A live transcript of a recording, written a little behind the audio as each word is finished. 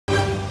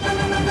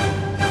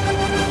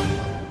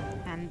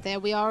there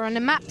we are on the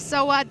map.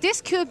 So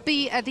this could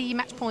be the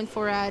match point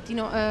for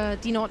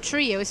DNAW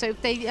Trio. So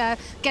if they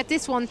get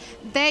this one,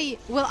 they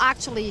will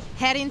actually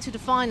head into the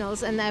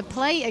finals and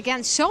play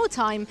against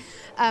Showtime.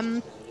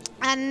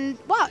 And,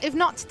 well, if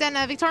not, then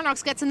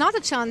Victorinox gets another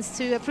chance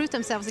to prove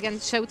themselves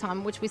against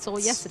Showtime, which we saw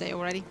yesterday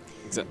already.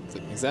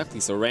 Exactly.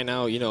 So right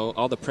now,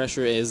 all the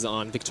pressure is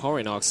on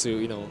Victorinox. So,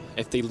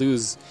 if they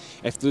lose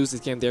this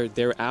game,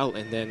 they're out,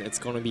 and then it's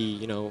going to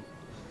be,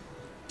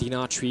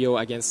 DNAW Trio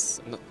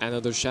against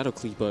another Shadow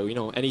Cleave. But,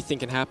 anything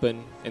can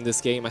happen in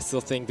this game. I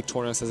still think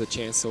Victorinox has a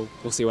chance, so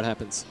we'll see what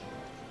happens.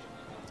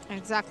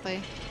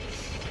 Exactly.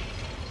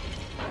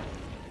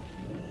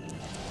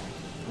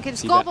 Okay, the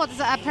scoreboard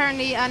is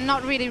apparently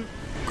not really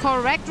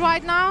correct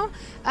right now.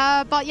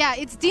 But yeah,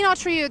 it's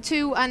DNAW Trio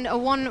 2 and a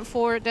 1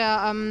 for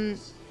the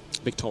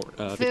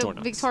Victorinox.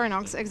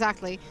 Victorinox,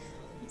 exactly.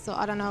 So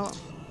I don't know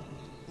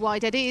why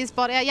that is,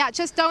 but yeah,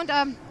 just don't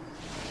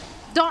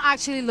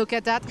actually look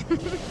at that,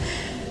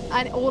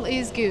 and all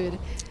is good.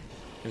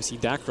 We see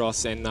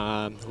Dacross and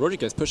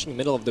Rodriguez pushing the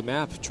middle of the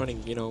map,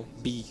 trying to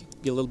be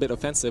a little bit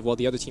offensive, while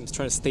the other team's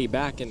trying to stay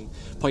back and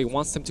probably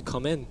wants them to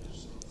come in.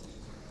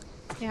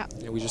 Yeah.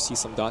 And we just see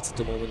some dots at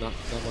the moment, not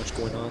much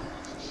going on.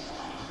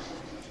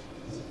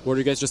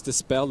 Rodriguez just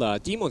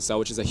dispelled Demon Style,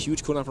 which is a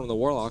huge cooldown from the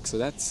Warlock, so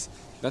that's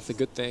a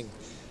good thing.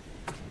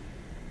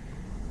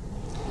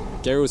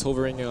 Geru is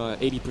hovering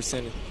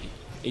 80%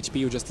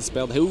 HP, who just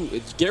dispelled.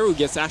 Geru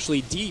gets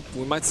actually deep.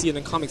 We might see an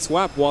incoming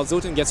swap while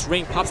Zotan gets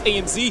rain, pops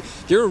AMZ.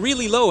 Geru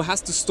really low,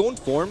 has to Stone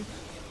Form.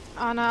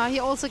 And he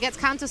also gets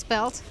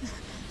counterspelled.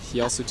 He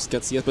also just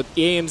gets CS, but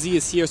AMZ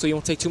is here, so he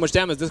won't take too much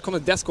damage. This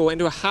comes Desco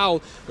into a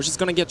Howl, which is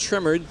going to get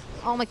trimmered.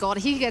 Oh my god,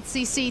 he gets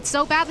CC'd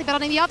so badly, but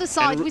on the other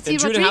side, we see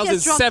Drudenhouse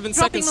Rodriguez is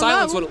 7-second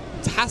silence, but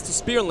it has to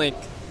Spear Link.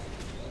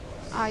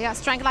 Yeah,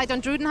 Strangleite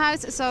on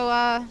Drudenhouse,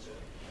 so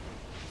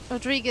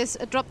Rodriguez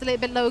dropped a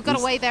little bit low, got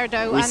away there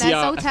though, we and see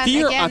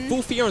Zotan again.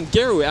 Full fear on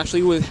Geru,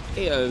 actually, with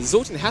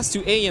Zotan has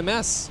to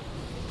AMS.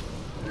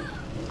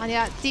 And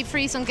yeah, deep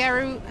freeze on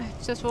Geru,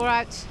 just wore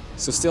out.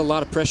 So still a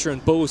lot of pressure on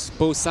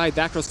both sides.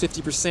 Dacross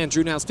 50%,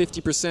 Drudenhouse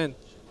 50%.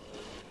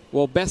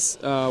 Well,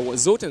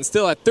 Zotan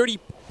still at 30%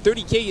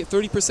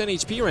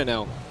 HP right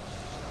now.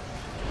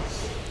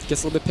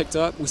 Gets a little bit picked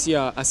up. We see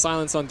a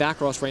silence on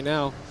Dacross right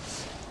now.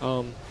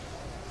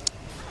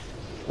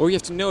 What we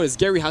have to know is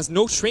Gary has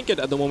no Trinket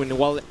at the moment,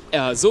 while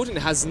Zotan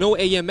has no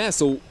AMS.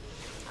 So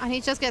and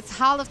he just gets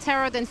Howl of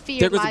Terror, then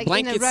Fear, like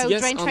in a row.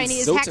 Drain Trainee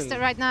is hexed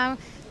right now,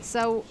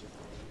 so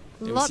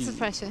lots of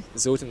pressure.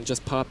 Zotan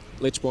just popped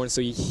Lichborn,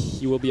 so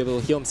he will be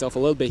able to heal himself a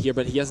little bit here,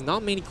 but he has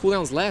not many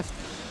cooldowns left.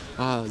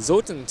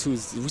 Zotan,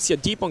 we see a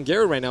deep on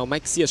Geru right now.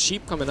 Might see a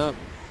sheep coming up.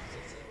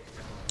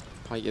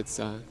 Probably gets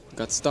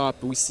got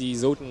stopped. We see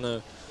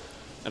Zotan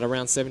at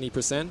around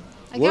 70%.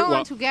 And going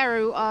on to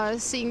Geru,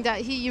 seeing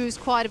that he used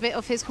quite a bit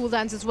of his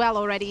cooldowns as well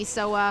already.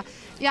 So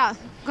yeah,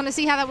 gonna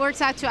see how that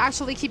works out to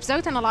actually keep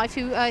Zotan alive,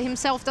 who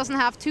himself doesn't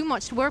have too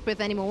much to work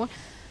with anymore.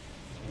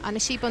 And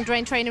a sheep on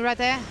Drain Trainee right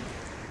there.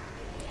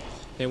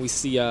 And we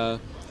see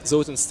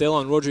Zotan still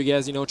on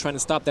Rodriguez, trying to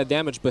stop that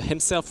damage, but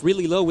himself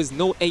really low with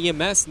no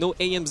AMS, no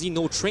AMZ,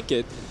 no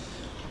Trinket.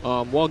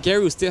 While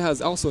Geru still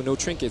has also no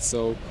Trinket,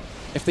 so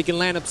if they can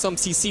land up some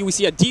CC, we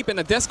see a deep and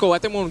a Desco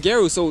at the moment on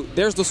Geru, so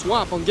there's the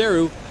swap on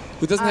Geru,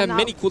 who doesn't have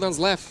many cooldowns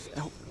left.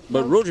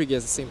 But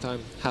Rodriguez at the same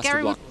time has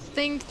to block.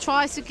 Geru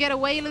tries to get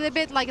away a little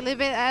bit,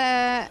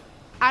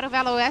 out of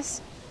LOS.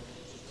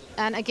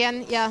 And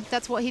again, yeah,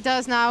 that's what he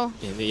does now.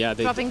 And yeah,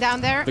 dropping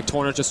down there.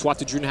 Victorinox just swapped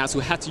to Drudenhouse, who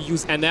had to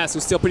use NS,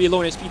 who's still pretty low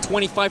in HP,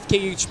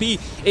 25k HP,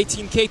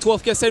 18k,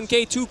 12k,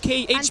 7k,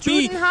 2k HP. And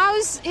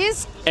Drudenhouse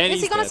is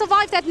he going to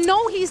survive that?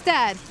 No, he's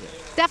dead.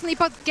 Yeah. Definitely,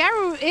 but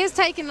Geru is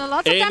taking a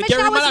lot of damage Geru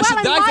now as well,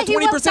 and why he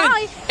will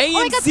die.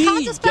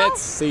 AMZ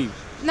gets saved.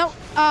 No,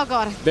 oh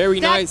god. Very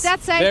nice,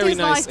 that saved very his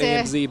nice life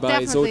AMZ by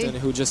Definitely. Zotan,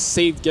 who just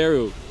saved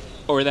Geru.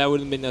 Or that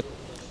would have been a...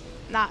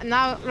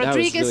 Now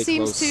Rodriguez really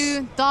seems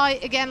to die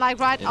again, like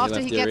right after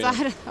he gets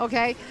out.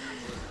 Okay.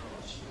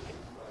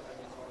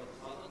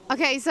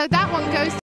 Okay, so that one goes